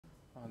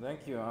Oh,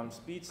 thank you. I'm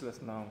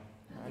speechless now.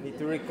 I need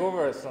to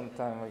recover some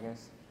time, I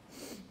guess.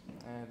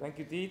 Thank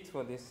you, Deet,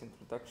 for this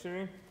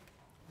introductory,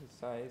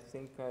 which I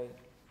think I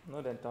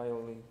not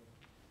entirely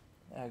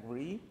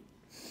agree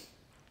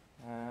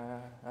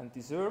and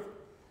deserve.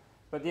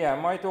 But yeah,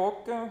 my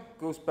talk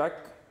goes back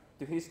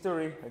to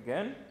history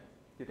again.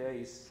 Today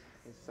is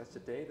such a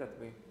day that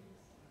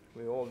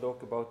we all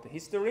talk about the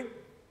history.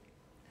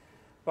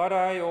 But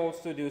I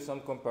also do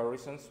some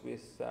comparisons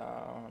with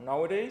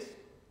nowadays,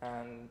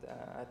 and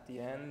at the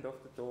end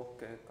of the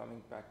talk,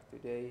 coming back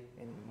today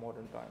in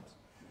modern times.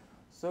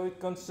 So it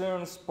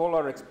concerns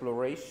polar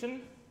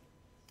exploration,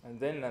 and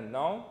then and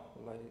now,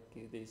 like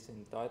it is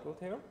entitled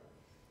here.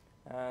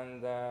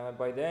 And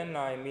by then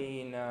I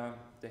mean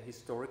the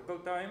historical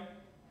time,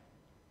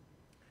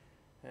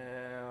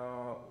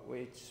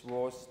 which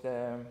was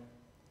the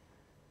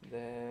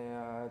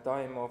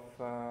time of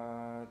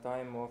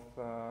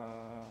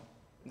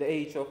the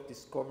age of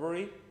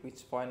discovery,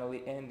 which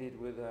finally ended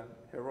with a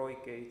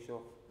heroic age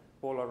of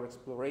polar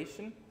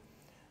exploration.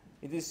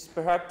 It is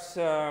perhaps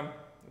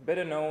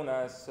better known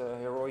as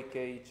heroic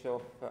age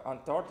of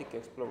Antarctic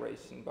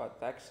exploration,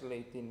 but actually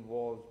it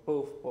involved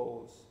both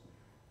poles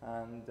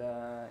and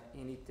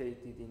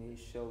initiated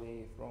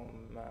initially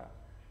from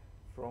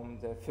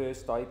the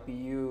first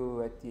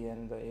IPU at the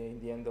end in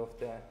the end of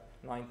the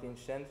 19th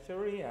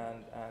century,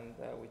 and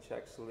which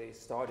actually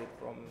started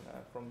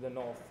from the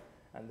north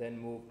and then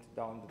moved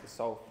down to the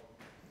south.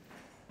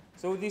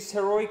 So this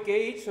heroic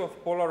age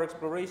of polar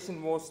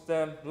exploration was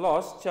the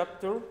last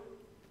chapter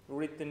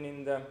written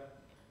in the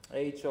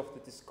age of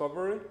the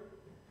discovery,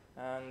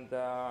 and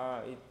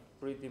it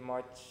pretty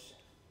much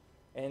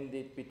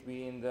ended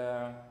between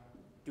the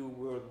two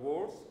world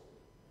wars.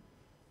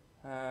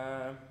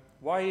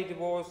 Why it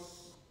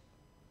was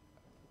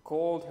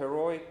called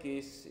heroic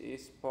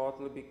is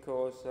partly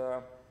because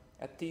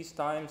at these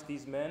times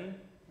these men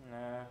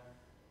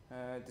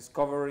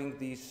discovering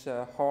these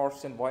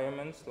harsh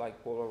environments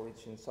like polar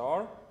regions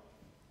are,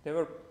 they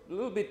were a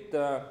little bit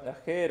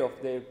ahead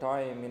of their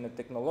time in a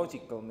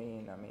technological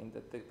mean. I mean,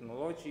 the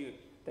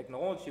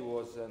technology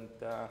wasn't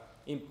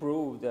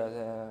improved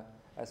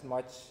as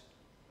much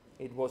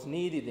it was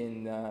needed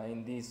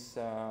in these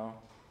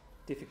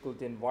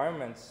difficult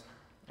environments,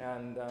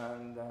 and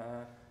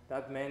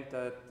that meant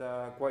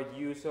that quite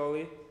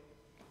usually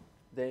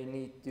they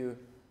need to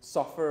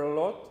suffer a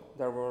lot.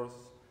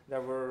 There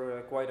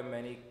were quite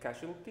many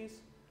casualties,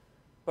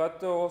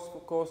 but also,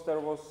 of course, there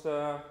was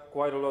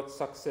quite a lot of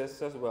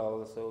success as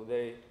well. So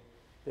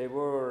they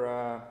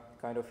were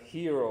kind of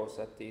heroes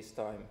at this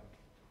time.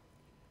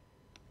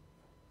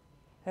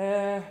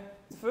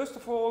 First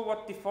of all,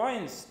 what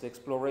defines the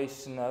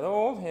exploration at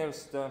all?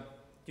 Here's the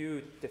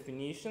two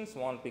definitions.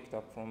 One picked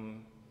up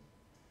from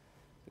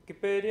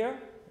Wikipedia: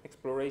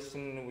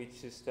 exploration,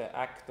 which is the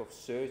act of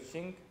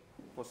searching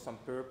for some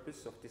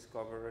purpose of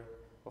discovery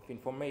of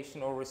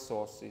information or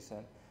resources,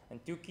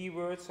 and two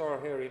keywords are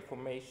here: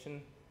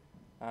 information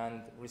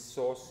and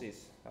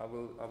resources. I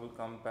will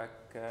come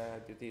back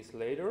to this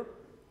later,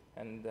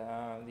 and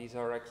these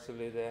are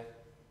actually the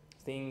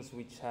things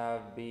which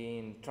have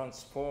been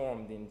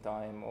transformed in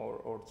time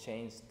or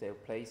changed their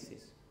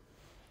places.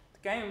 The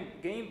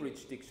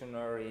Cambridge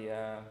Dictionary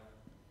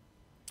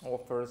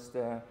offers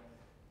the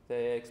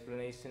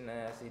explanation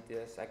as it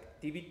is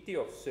activity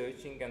of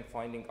searching and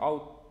finding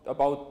out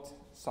about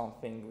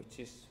something, which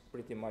is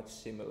pretty much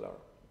similar.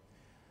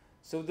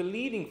 So the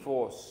leading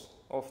force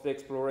of the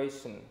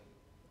exploration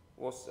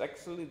was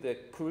actually the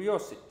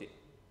curiosity,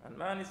 and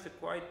man is a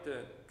quite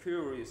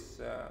curious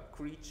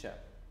creature,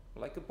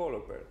 like a polar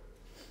bear,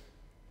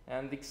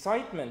 and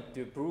excitement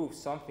to prove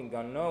something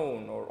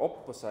unknown or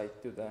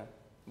opposite to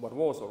what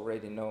was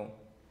already known.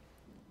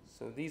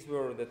 So these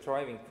were the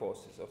driving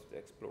forces of the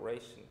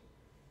exploration,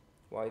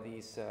 why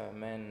these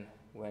men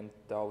went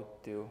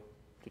out to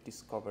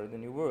discover the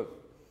new world.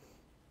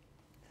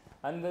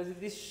 And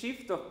this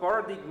shift of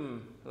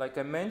paradigm, like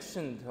I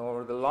mentioned,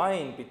 or the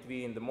line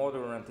between the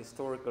modern and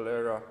historical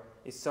era,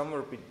 is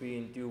somewhere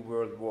between two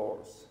world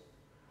wars.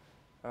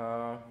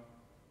 That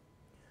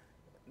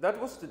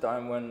was the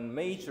time when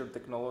major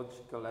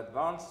technological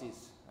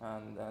advances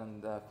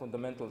and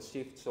fundamental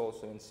shifts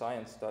also in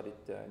science started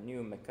the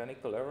new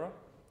mechanical era.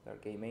 There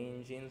came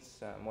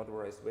engines,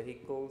 motorized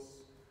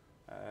vehicles,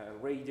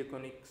 radio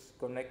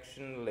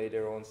connection,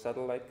 later on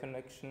satellite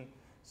connection.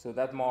 So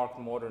that marked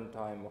modern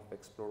time of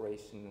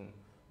exploration,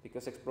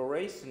 because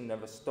exploration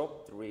never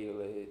stopped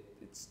really.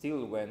 It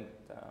still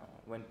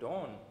went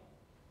on,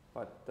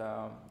 but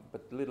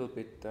little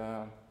bit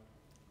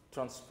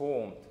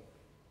transformed.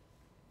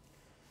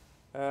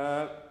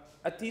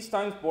 At these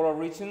times, polar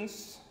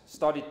regions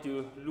started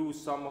to lose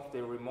some of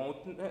their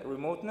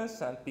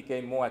remoteness and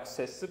became more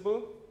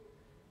accessible,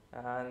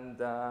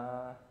 and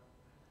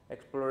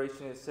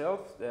exploration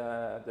itself,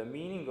 the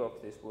meaning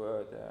of this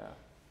word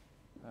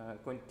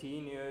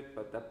continued,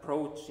 but the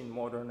approach in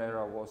modern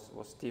era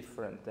was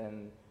different,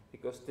 and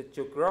because the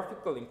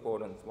geographical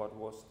importance, what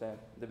was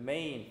the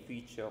main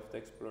feature of the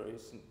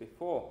exploration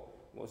before,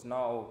 was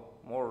now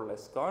more or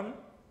less gone,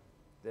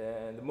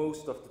 the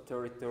most of the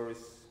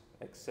territories,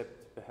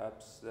 except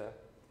perhaps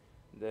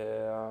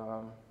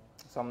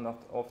some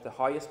of the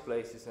highest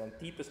places and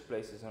deepest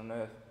places on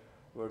Earth,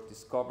 were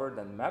discovered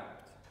and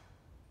mapped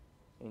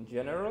in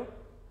general,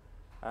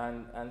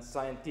 and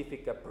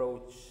scientific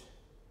approach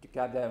to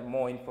gather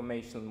more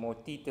information, more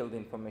detailed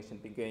information,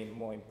 became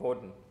more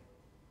important.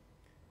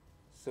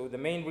 So the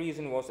main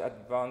reason was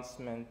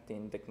advancement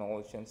in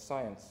technology and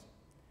science.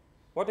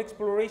 What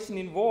exploration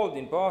involved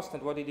in past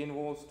and what it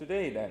involves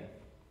today then?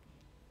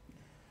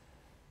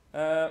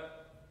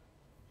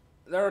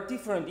 There are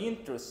different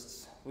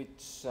interests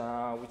which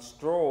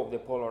drove the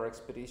polar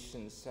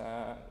expeditions.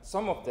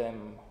 Some of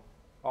them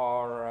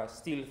are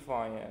still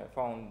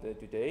found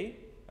today,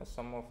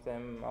 some of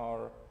them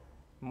are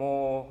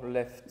more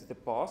left to the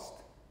past.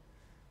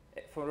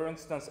 For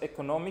instance,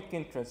 economic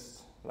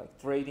interests like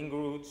trading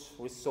routes,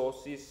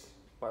 resources,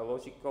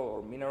 biological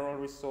or mineral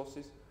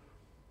resources,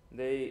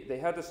 they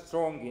had a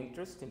strong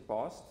interest in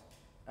past,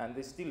 and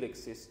they still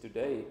exist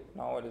today.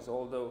 Nowadays,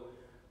 although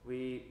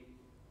we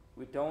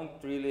don't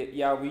really,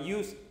 we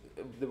use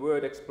the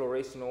word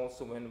exploration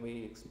also when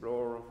we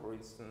explore, for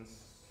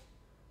instance,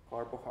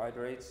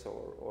 carbohydrates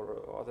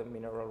or other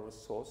mineral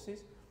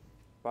resources,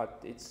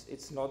 but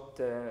it's not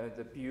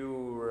the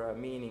pure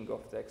meaning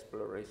of the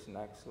exploration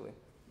actually.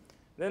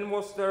 Then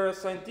was there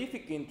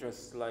scientific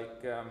interests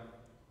like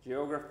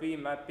geography,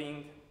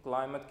 mapping,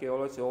 climate,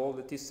 geology, all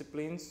the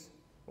disciplines,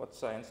 what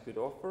science could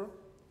offer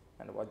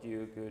and what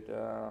you could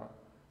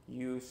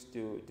use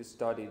to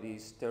study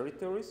these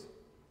territories.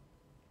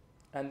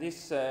 And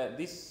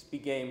this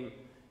became,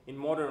 in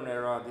modern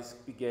era, this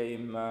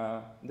became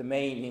the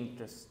main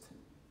interest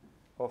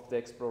of the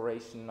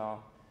exploration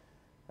now.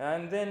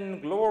 And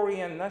then glory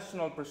and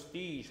national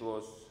prestige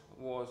was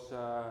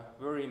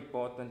very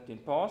important in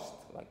past,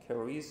 like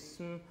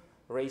heroism,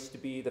 race to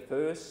be the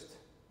first,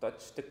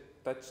 touch the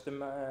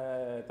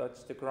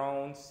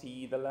ground,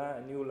 see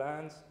the new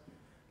lands.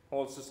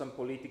 Also some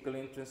political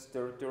interest,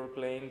 territorial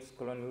claims,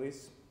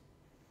 colonialism.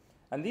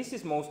 And this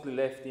is mostly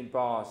left in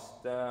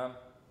past.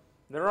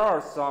 There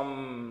are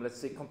some, let's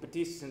say,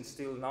 competitions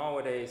still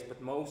nowadays,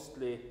 but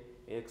mostly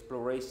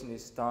exploration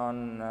is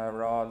done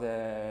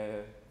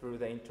rather through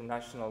the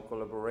international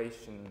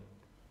collaboration.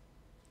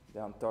 The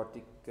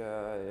Antarctic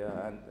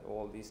and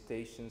all these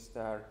stations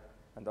there,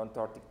 and the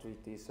Antarctic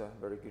Treaty is a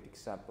very good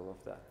example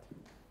of that.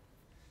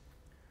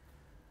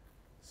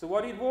 So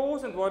what it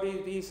was and what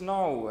it is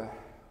now.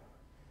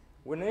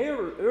 When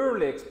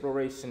early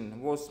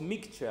exploration was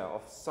mixture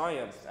of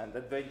science and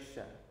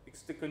adventure,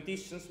 because the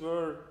conditions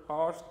were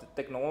harsh, the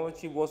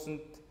technology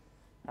wasn't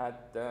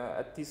at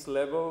this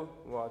level,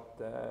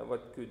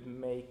 what could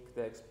make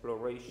the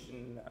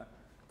exploration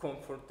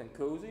comfort and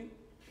cozy.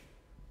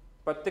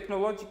 But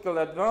technological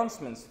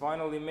advancements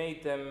finally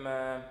made them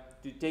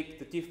to take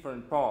the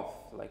different path,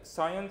 like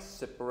science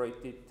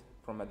separated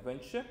from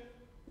adventure.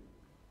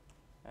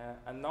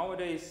 And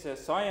nowadays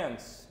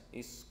science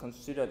is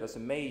considered as a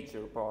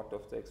major part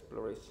of the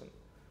exploration.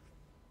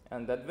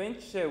 And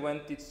adventure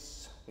went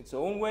its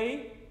own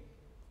way,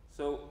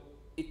 so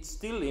it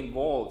still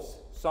involves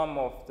some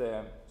of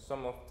the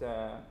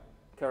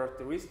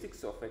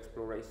characteristics of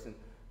exploration,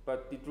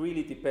 but it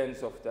really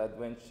depends on the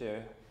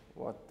adventure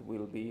what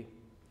will be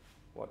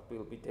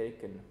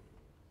taken.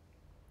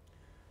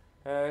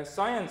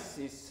 Science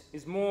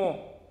is more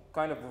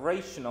kind of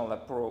rational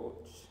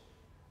approach,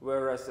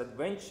 whereas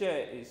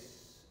adventure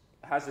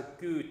has a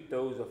good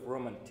dose of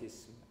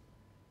romanticism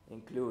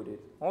included.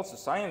 Also,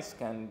 science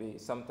can be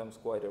sometimes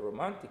quite a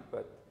romantic,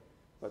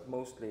 but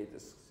mostly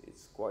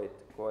it's quite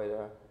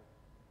a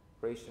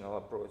rational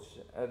approach.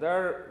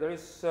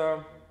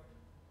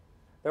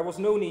 There was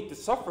no need to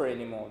suffer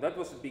anymore. That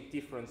was a big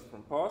difference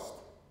from past.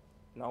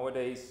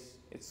 Nowadays,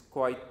 it's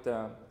quite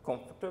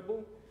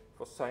comfortable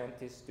for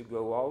scientists to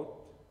go out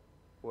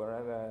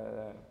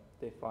wherever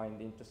they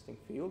find interesting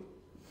field.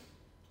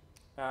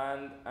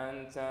 And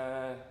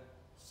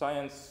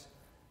science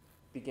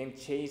became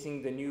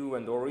chasing the new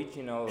and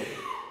original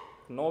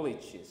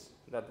knowledges.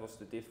 That was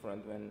the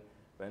difference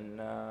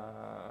when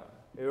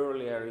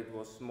earlier it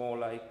was more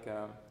like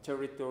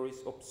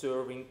territories,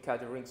 observing,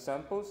 gathering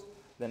samples.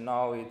 Then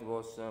now it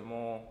was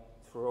more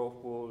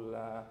thoughtful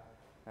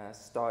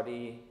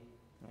study,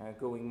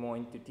 going more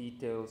into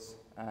details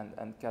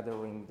and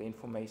gathering the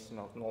information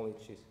of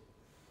knowledges.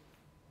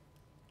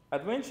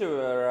 Adventure,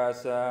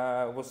 whereas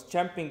was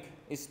jumping,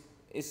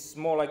 is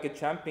more like a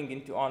jumping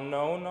into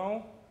unknown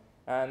now,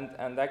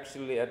 and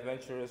actually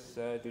adventurers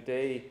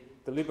today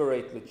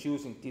deliberately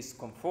choosing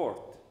discomfort,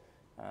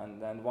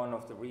 and one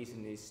of the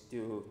reasons is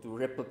to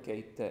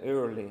replicate the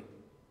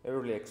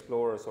early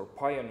explorers or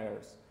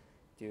pioneers,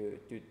 to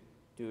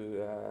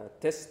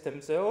test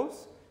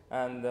themselves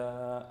and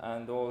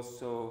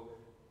also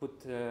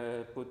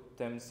put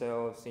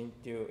themselves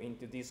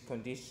into these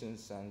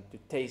conditions and to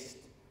taste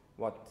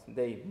what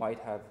they might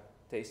have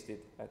tasted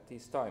at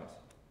these times.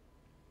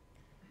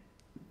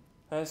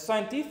 A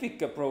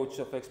scientific approach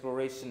of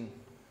exploration,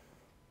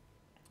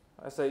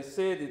 as I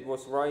said, it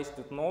was rise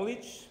to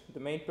knowledge, the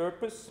main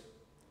purpose,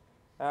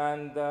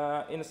 And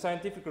in a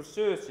scientific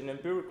research, in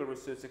empirical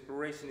research,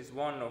 exploration is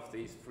one of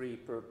these three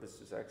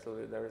purposes.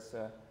 Actually, there is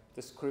a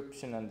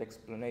description and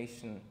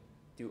explanation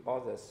to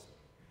others.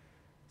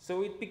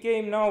 So it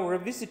became now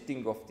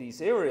revisiting of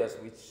these areas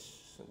which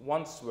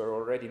once were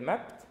already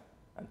mapped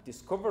and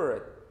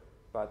discovered,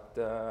 but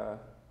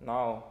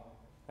now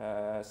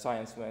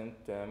science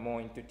went more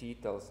into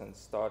details and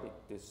started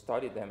to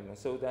study them. And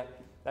so that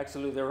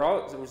actually the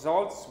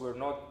results were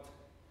not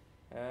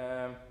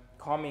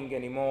coming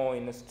anymore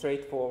in a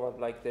straightforward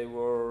like they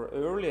were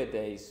earlier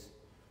days.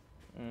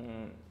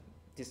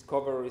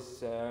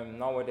 Discoveries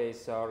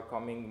nowadays are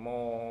coming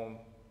more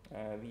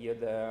via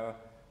the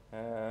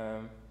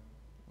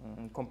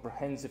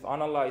comprehensive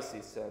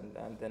analysis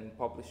and then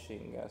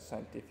publishing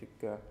scientific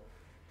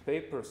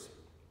papers.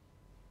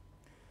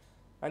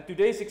 And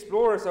today's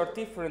explorers are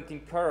different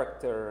in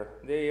character.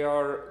 They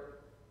are,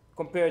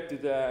 compared to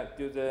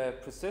the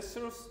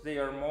predecessors, they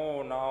are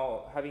more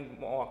now having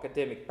more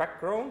academic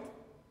background.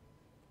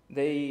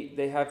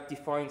 They have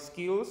defined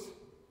skills,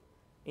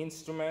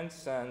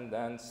 instruments,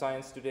 and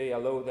science today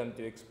allow them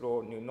to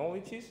explore new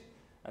knowledges.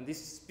 And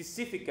this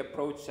specific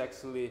approach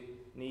actually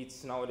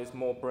needs nowadays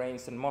more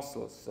brains and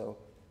muscles. So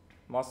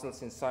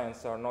muscles in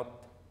science are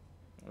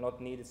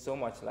not needed so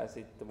much as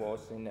it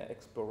was in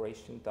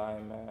exploration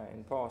time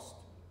in past.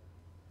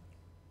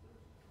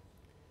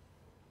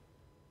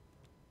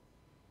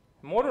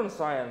 Modern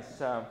science,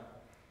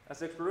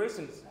 as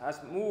exploration, has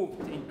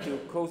moved into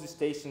cozy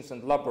stations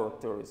and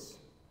laboratories.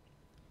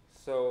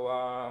 So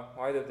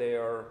either they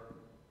are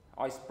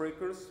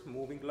icebreakers,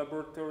 moving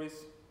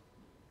laboratories,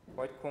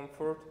 quite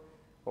comfort,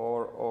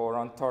 or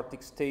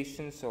Antarctic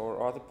stations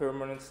or other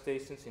permanent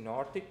stations in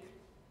Arctic.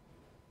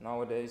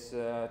 Nowadays,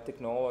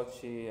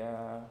 technology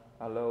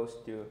allows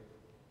to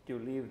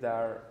live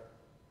there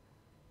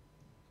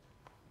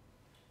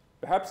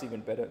perhaps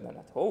even better than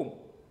at home.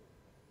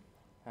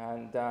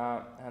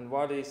 And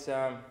what is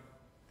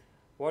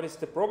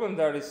the problem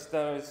there is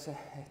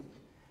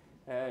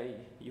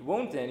you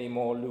won't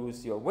anymore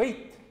lose your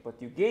weight,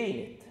 but you gain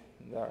it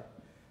there.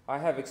 I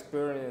have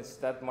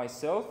experienced that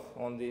myself.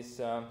 On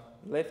this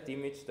left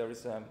image there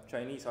is a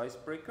Chinese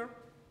icebreaker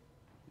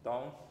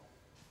down.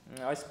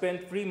 I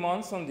spent 3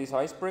 months on this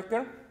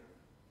icebreaker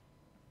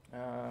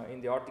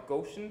in the Arctic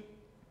Ocean,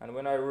 and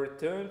when I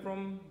returned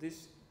from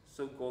this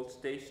so-called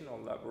station or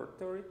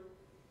laboratory,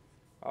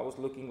 I was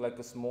looking like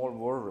a small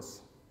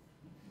walrus.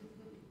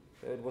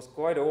 It was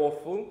quite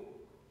awful.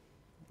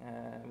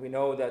 We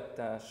know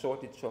that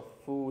shortage of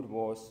food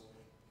was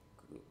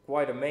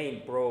quite a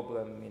main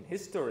problem in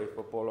history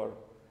for polar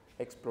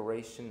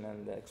exploration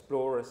and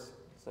explorers.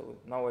 So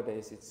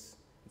nowadays it's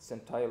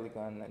entirely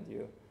gone, and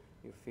you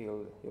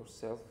feel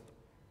yourself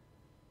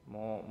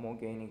more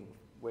gaining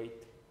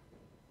weight.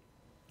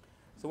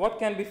 So what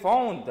can be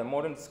found? The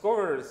modern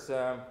discoverers,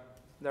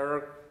 there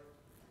are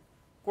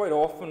quite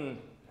often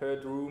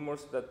heard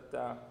rumors that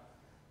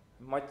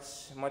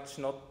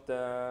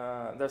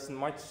there's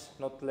much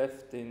not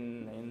left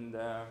in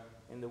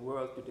the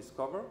world to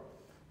discover.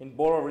 In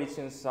polar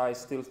regions, I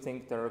still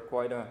think there are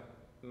quite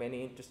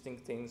many interesting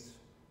things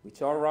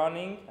which are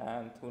running,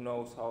 and who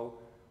knows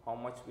how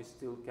much we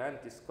still can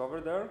discover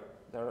there.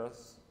 There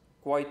is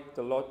quite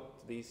a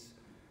lot these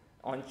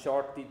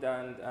uncharted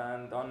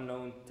and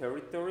unknown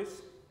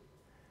territories.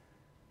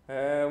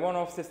 One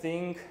of the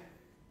things,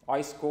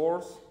 ice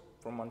cores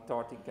from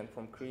Antarctic and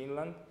from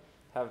Greenland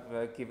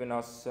have given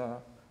us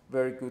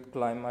very good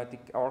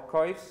climatic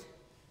archives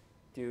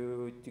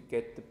to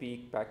get the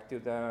peak back to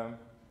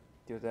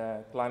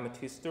the climate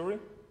history.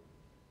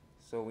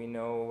 So we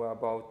know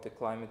about the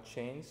climate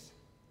change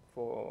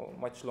for a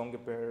much longer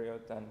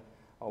period than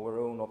our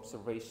own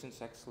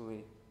observations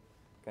actually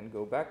can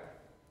go back.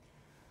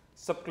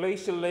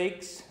 Subglacial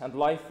lakes and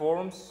life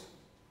forms,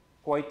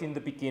 quite in the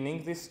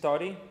beginning this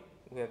study.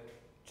 We have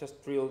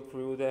just drilled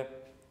through the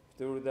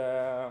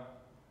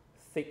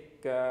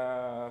thick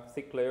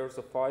layers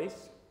of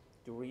ice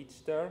to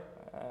reach there,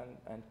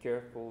 and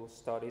careful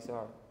studies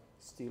are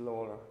still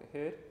all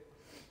ahead.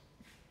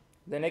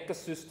 Then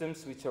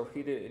ecosystems which are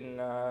hidden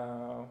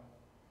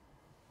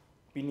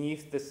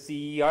beneath the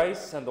sea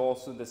ice and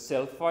also the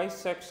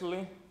self-ice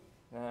actually,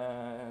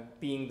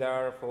 being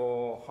there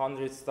for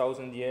hundreds,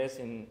 thousand years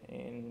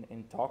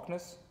in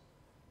darkness.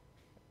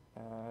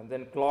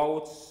 Then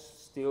clouds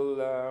still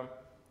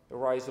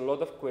raise a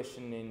lot of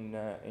question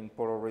in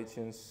polar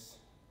regions.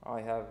 I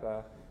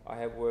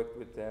have worked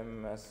with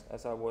them as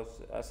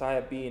I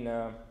have been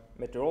a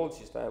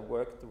meteorologist. I have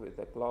worked with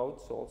the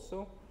clouds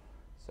also,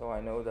 so I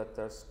know that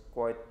there's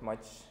quite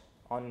much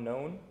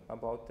unknown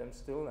about them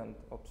still, and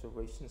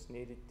observations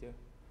needed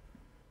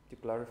to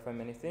clarify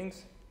many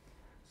things.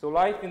 So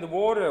life in the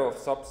water of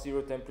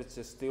sub-zero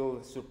temperatures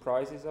still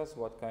surprises us,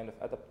 what kind of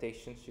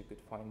adaptations you could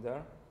find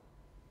there.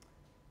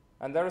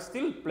 And there are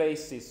still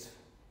places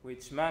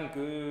which man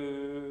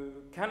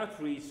cannot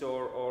reach,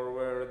 or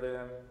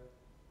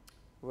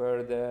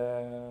where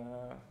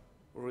the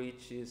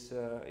reach is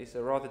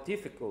rather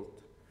difficult.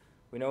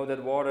 We know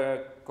that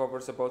water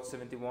covers about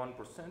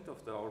 71%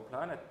 of our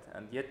planet,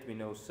 and yet we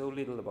know so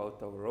little about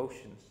our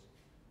oceans.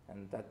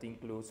 And that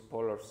includes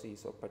polar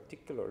seas, or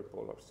particularly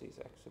polar seas,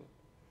 actually.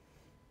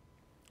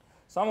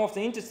 Some of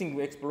the interesting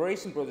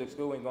exploration projects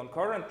going on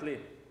currently,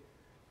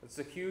 it's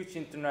a huge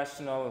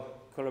international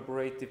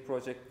collaborative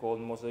project called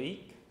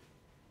Mosaic.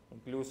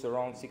 Includes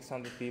around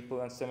 600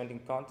 people and 17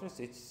 countries.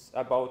 It's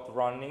about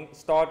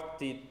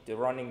started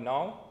running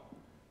now.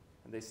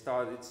 It's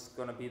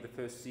going to be the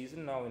first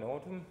season now in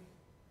autumn.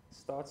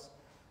 Starts.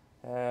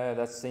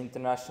 That's the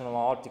International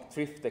Arctic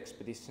Drift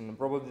Expedition,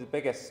 probably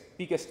the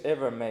biggest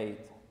ever made.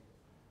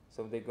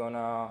 So they're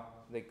gonna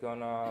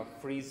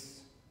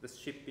freeze the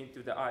ship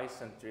into the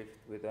ice and drift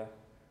with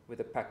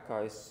a pack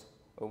ice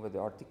over the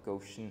Arctic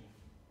Ocean.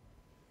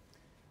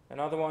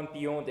 Another one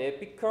beyond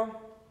Epica,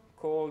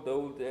 called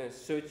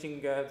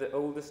Searching the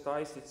Oldest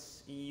Ice.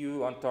 It's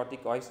EU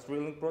Antarctic Ice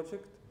Drilling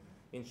Project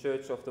in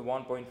search of the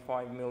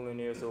 1.5 million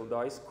years old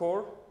ice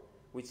core,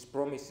 which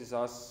promises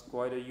us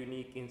quite a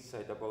unique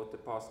insight about the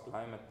past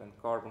climate and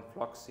carbon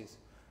fluxes.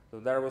 So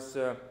there was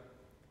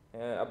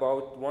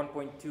about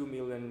 1.2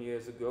 million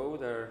years ago,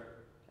 there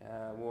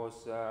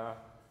was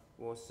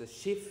a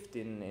shift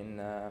in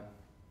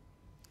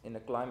the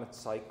climate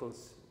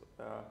cycles,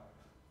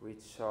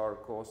 which are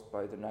caused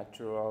by the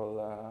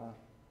natural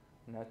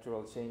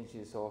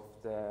changes of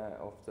the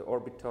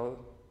orbital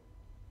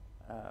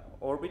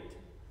orbit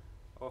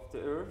of the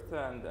Earth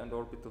and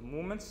orbital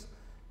movements.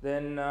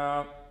 Then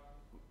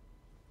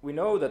we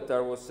know that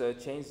there were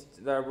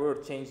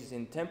changes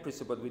in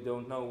temperature, but we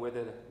don't know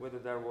whether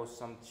there was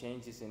some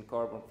changes in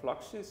carbon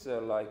fluxes,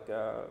 like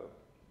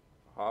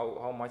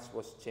how much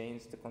was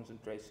changed the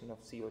concentration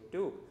of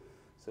CO2.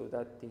 So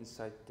that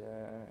insight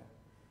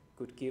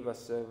could give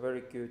us a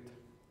very good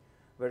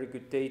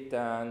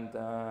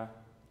data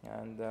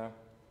and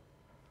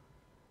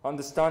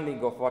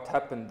understanding of what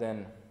happened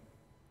then,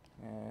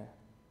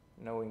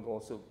 knowing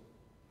also,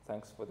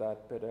 thanks for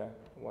that, better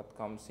what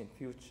comes in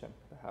future,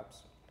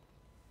 perhaps.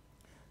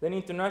 Then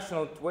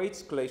International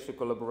Thwaites Glacier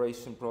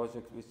Collaboration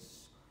Project, which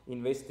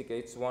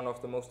investigates one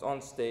of the most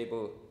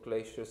unstable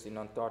glaciers in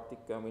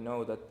Antarctica. And we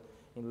know that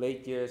in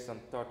late years,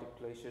 Antarctic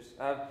glaciers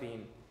have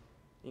been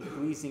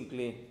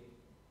increasingly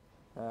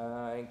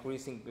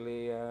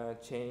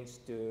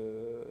changed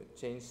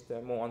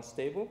more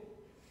unstable.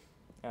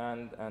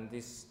 And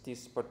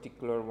this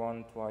particular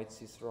one,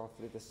 Thwaites, is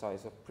roughly the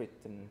size of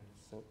Britain,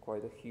 so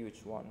quite a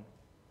huge one.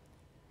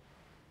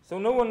 So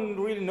no one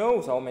really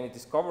knows how many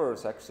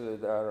discoveries actually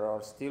there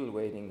are still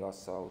waiting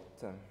us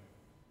out.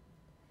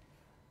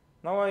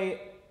 Now I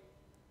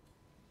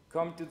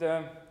come to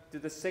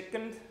the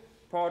second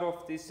part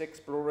of this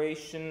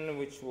exploration,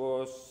 which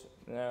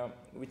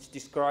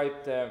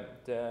described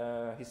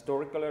the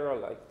historical era,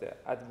 like the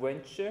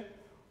adventure,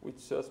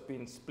 which has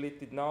been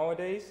splitted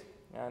nowadays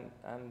and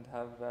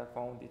have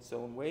found its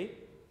own way.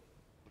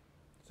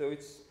 So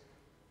it's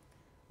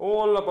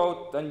all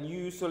about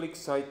unusual,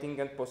 exciting,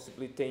 and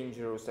possibly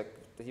dangerous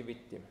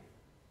activity.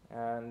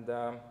 And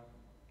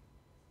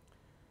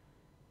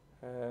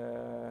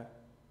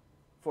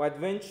for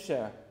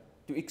adventure,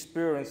 to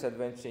experience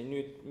adventure,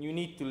 you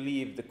need to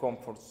leave the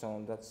comfort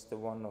zone. That's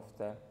one of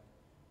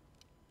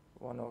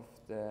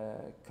the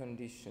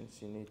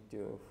conditions you need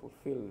to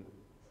fulfill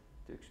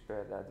to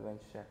experience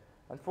adventure.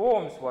 And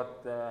forms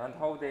and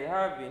how they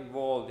have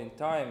evolved in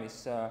time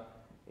is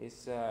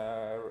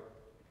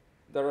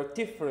there are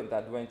different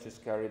adventures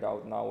carried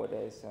out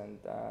nowadays, and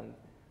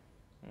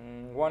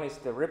one is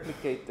to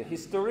replicate the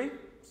history.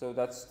 So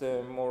that's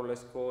more or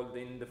less called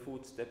in the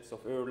footsteps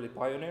of early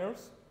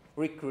pioneers.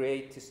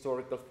 Recreate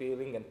historical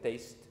feeling and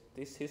taste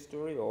this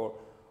history or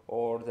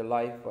the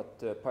life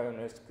what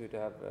pioneers could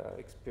have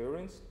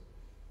experienced.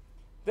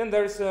 Then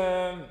there's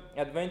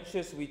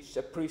adventures which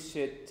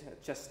appreciate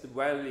just the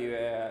value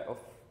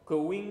of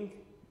going,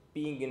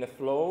 being in a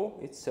flow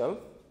itself,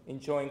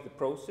 enjoying the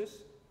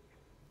process.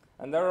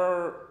 And there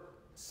are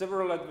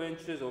several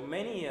adventures, or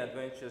many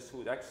adventures,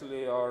 who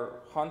actually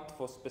are hunt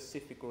for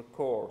specific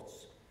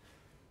records.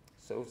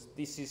 So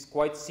this is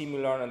quite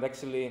similar, and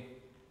actually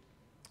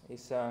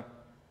is a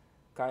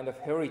kind of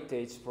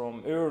heritage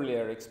from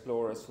earlier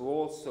explorers who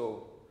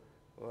also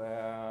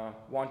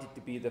wanted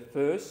to be the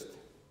first.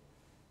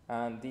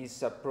 And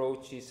these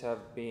approaches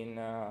have been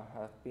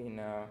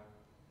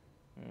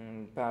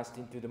passed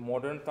into the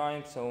modern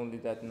times, only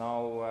that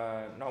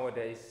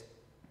nowadays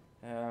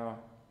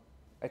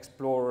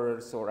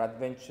explorers or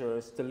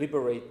adventurers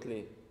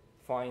deliberately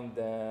find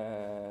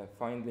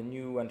the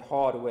new and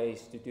hard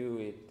ways to do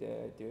it,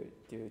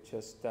 to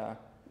just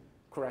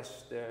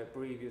crash the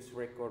previous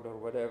record or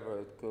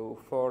whatever, go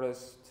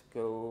farthest,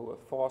 go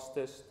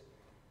fastest,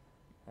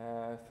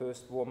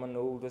 first woman,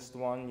 oldest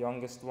one,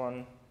 youngest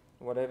one,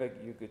 whatever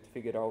you could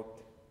figure out.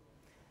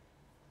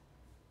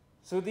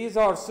 So these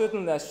are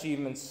certain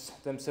achievements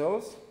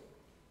themselves,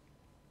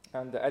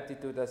 and the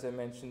attitude, as I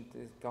mentioned,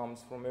 it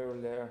comes from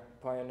earlier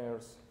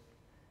pioneers.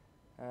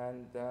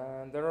 And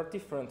there are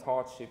different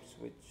hardships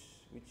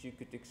which you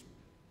could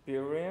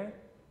experience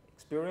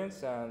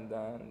experience and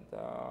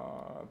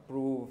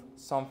prove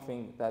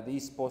something that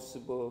is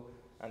possible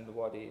and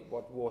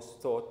what was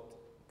thought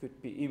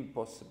could be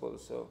impossible.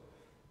 So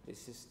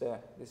this is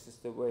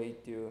the way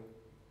to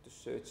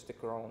search the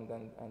ground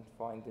and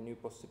find the new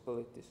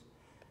possibilities.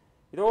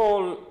 It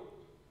all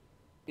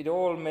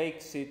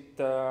makes it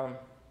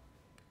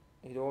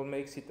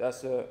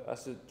as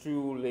a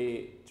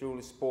truly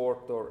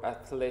sport or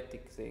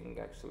athletic thing.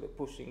 Actually,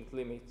 pushing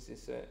limits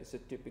is a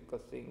typical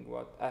thing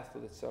what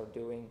athletes are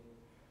doing,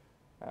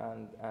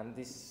 and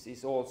this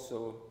is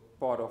also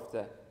part of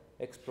the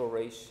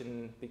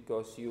exploration,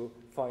 because you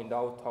find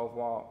out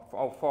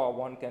how far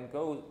one can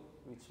go,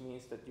 which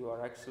means that you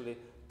are actually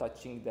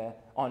touching the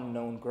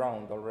unknown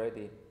ground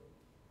already.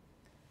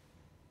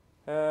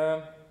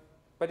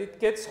 But it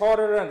gets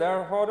harder and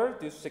harder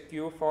to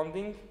secure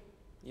funding.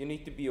 You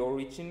need to be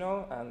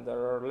original, and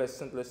there are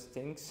less and less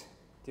things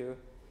to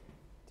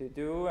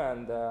do,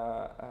 and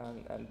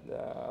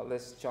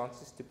less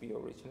chances to be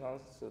original.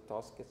 So the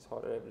task gets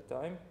harder every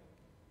time.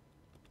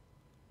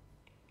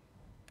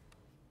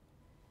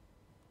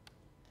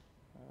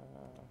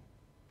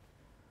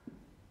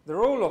 The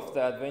role of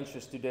the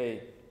adventures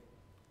today,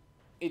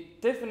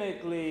 it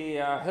definitely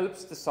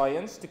helps the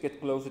science to get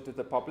closer to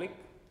the public.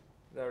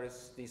 There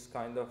is this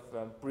kind of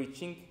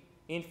preaching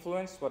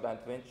influence what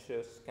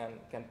adventures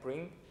can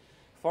bring.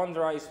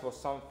 Fundraise for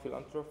some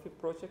philanthropy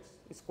projects.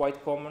 It's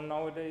quite common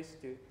nowadays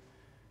to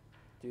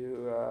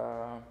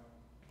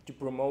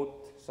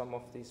promote some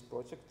of these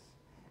projects.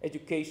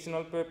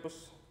 Educational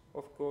purpose,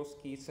 of course,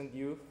 kids and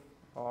youth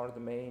are the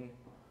main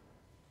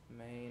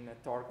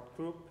target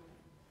group.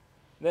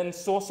 Then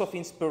source of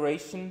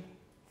inspiration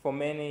for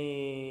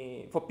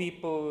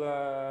people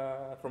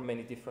from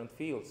many different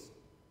fields.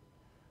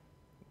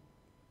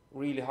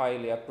 Really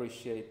highly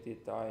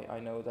appreciated. I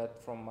know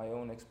that from my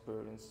own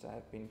experience. I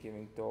have been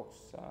giving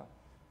talks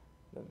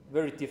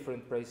very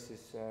different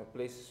places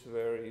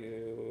where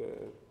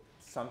you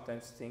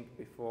sometimes think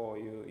before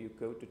you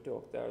go to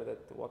talk there that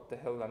what the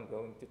hell I'm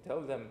going to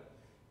tell them,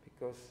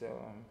 because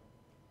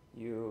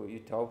you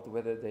doubt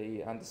whether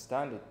they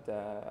understand it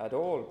at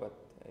all, but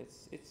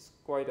it's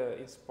quite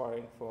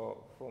inspiring for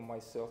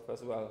myself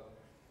as well.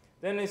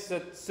 Then it's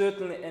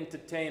certainly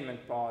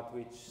entertainment part,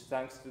 which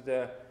thanks to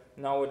the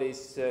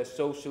nowadays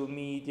social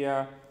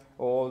media,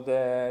 all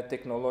the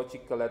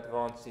technological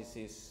advances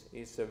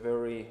is a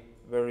very,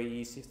 very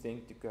easy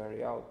thing to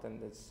carry out,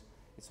 and it's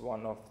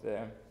one of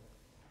the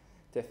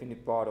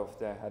definite part of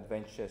the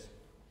adventures.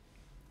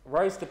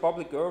 Raise the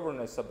public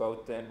awareness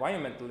about the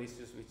environmental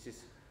issues, which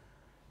is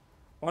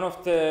one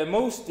of the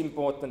most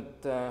important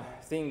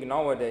thing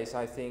nowadays,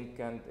 I think,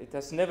 and it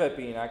has never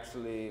been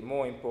actually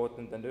more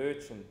important and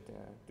urgent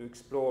to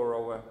explore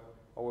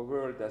our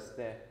world as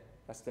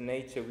the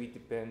nature we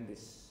depend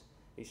is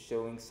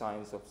showing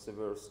signs of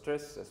severe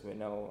stress, as we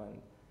know,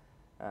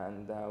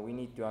 and we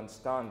need to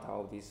understand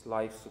how these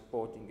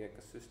life-supporting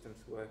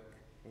ecosystems work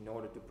in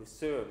order to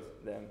preserve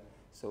them.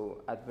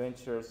 So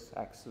adventures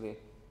actually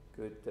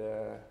could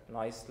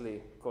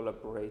nicely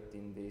collaborate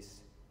in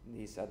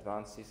these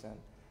advances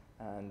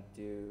and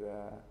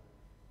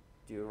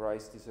to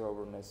raise this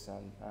awareness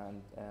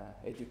and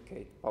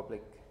educate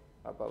public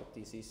about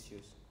these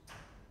issues.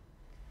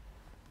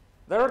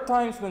 There are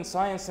times when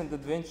science and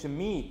adventure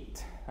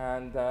meet,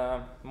 and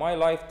my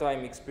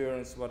lifetime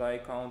experience, what I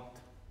count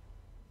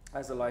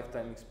as a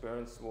lifetime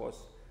experience,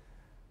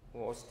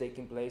 was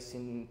taking place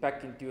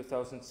back in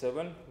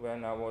 2007,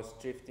 when I was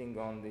drifting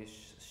on this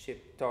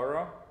ship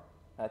Tara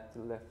at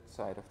the left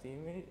side of the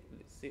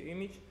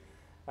image,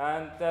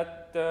 and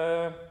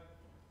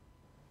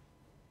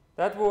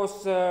that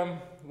was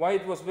why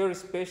it was very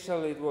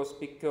special. It was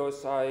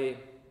because I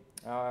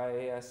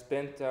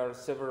spent there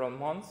several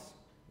months,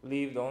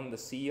 lived on the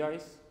sea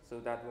ice, so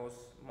that was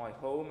my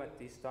home at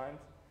these times,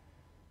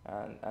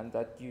 and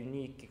that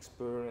unique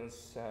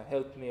experience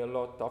helped me a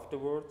lot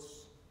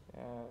afterwards,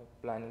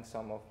 planning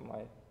some of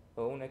my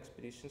own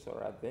expeditions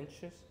or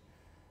adventures,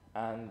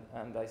 and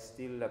I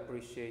still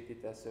appreciate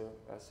it as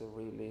a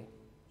really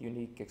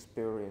unique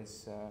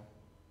experience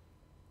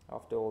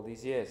after all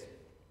these years.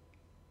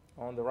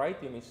 On the right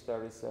image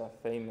there is a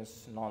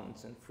famous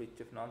Nansen,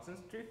 Fridtjof Nansen's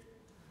drift.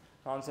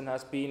 Nansen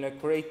has been a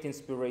great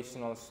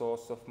inspirational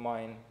source of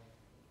mine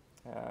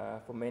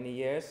for many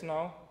years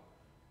now,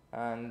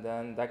 and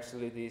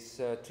actually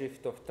this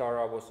drift of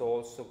Tara was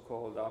also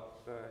called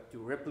up to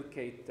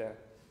replicate the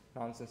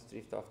Nansen's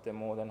drift after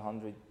more than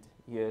 100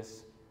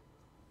 years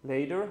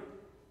later,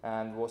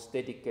 and was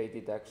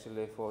dedicated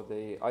actually for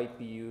the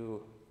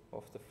IPU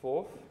of the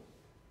 4th,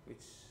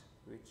 which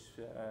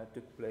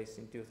took place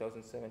in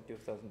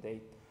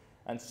 2007-2008,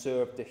 and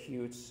served a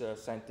huge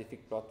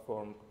scientific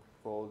platform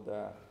called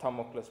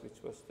Damocles,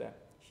 which was the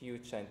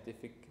huge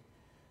scientific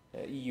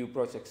EU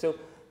project. So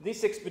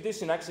this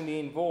expedition actually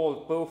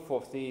involved both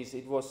of these.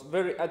 It was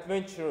very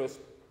adventurous.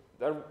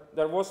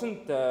 There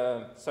wasn't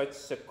such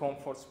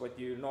comforts what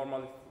you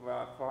normally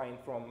find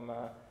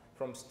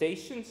from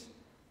stations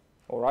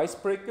or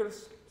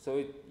icebreakers.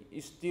 So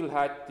you still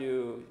had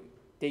to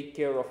take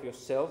care of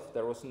yourself.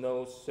 There was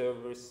no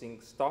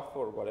servicing staff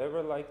or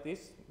whatever like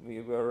this.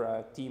 We were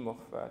a team of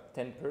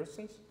 10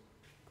 persons,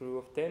 crew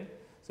of 10.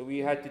 So we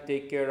had to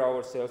take care of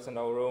ourselves and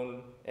our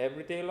own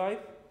everyday life,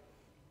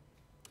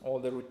 all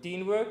the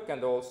routine work,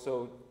 and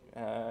also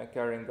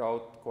carrying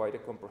out quite a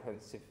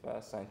comprehensive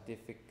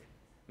scientific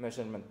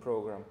measurement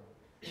program.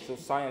 So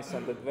science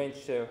and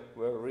adventure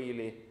were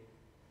really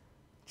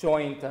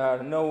joined.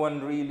 No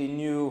one really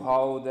knew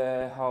how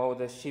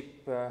the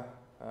ship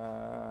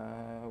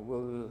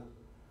will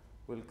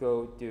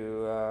go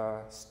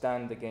to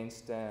stand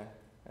against a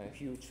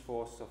huge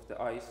force of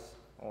the ice,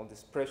 all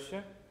this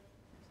pressure.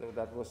 So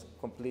that was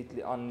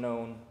completely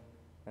unknown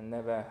and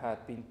never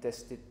had been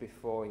tested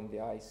before in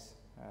the ice,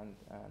 and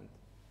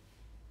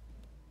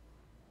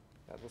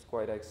that was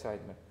quite an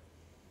excitement.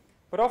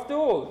 But after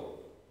all,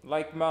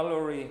 like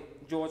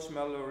George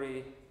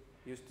Mallory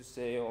used to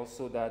say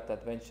also, that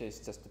adventure is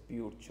just a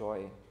pure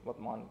joy, what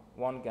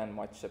one can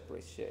much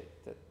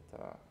appreciate. That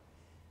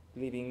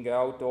leaving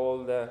out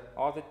all the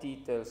other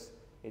details,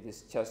 it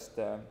is just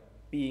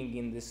being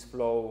in this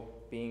flow,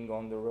 being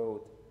on the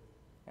road,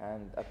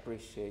 and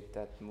appreciate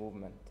that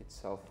movement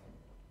itself.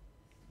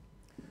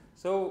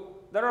 So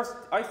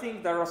I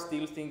think there are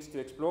still things to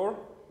explore,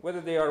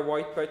 whether they are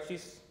white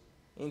patches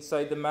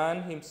inside the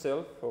man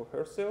himself or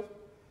herself,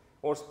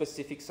 or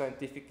specific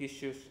scientific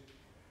issues.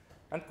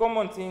 And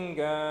common thing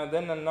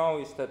then and now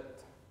is that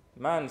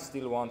man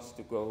still wants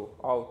to go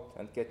out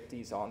and get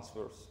these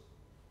answers.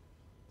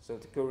 So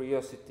the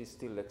curiosity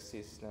still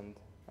exists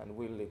and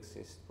will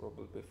exist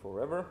probably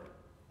forever.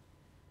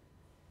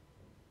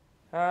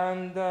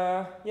 And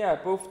yeah,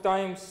 both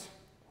times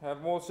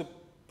have also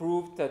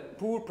proved that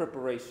poor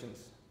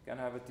preparations can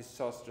have a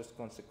disastrous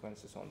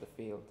consequences on the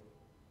field,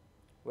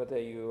 whether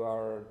you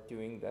are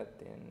doing that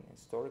in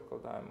historical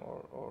time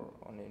or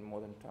in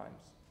modern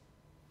times.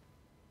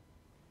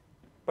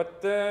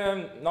 But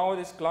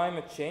nowadays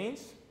climate change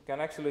can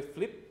actually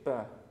flip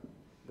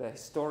the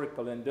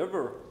historical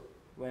endeavor,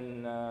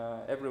 when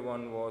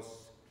everyone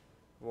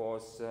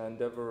was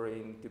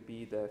endeavoring to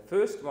be the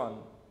first one.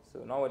 So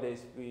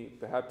nowadays we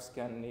perhaps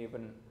can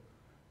even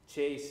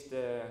chase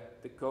the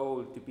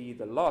goal to be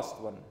the last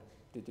one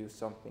to do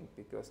something,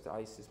 because the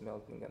ice is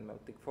melting and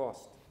melting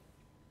fast,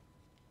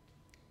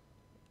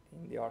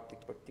 in the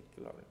Arctic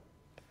particularly.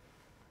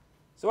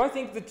 So I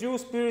think the true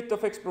spirit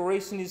of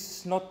exploration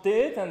is not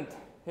dead, and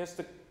here's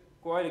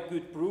quite a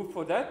good proof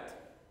for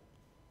that.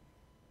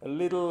 A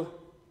little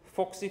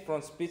foxy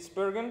from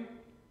Spitsbergen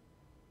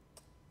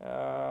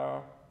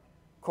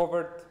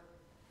covered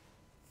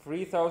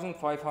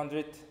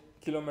 3,500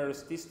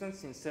 kilometers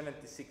distance in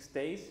 76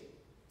 days,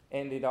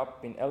 ended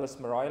up in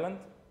Ellesmere Island.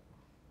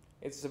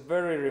 It's a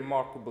very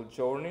remarkable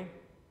journey.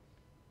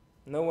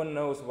 No one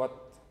knows what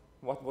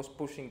was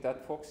pushing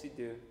that foxy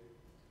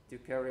to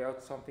carry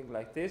out something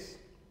like this.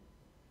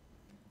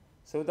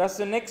 So that's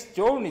the next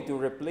journey to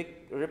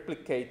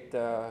replicate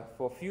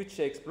for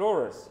future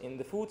explorers. In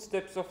the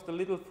footsteps of the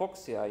little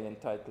foxy, I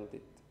entitled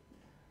it.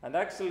 And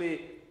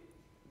actually,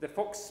 the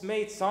fox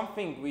made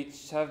something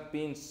which have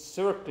been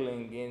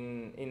circling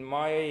in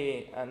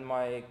my and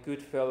my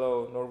good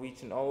fellow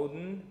Norwegian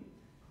Odin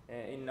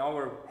in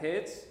our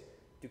heads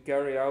to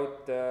carry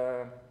out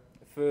the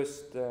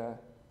first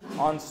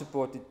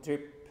unsupported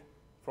trip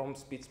from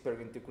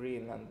Spitsbergen to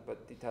Greenland. But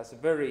it has a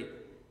very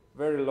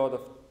lot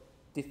of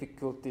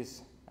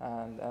difficulties,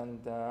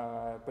 and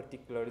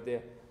particularly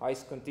the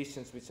ice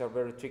conditions, which are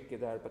very tricky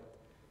there. But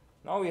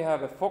now we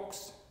have a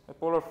fox, a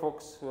polar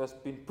fox, who has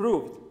been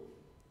proved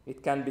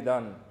it can be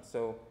done.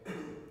 So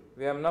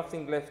we have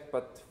nothing left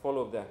but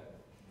follow the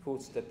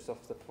footsteps of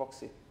the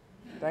foxy.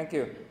 Thank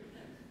you.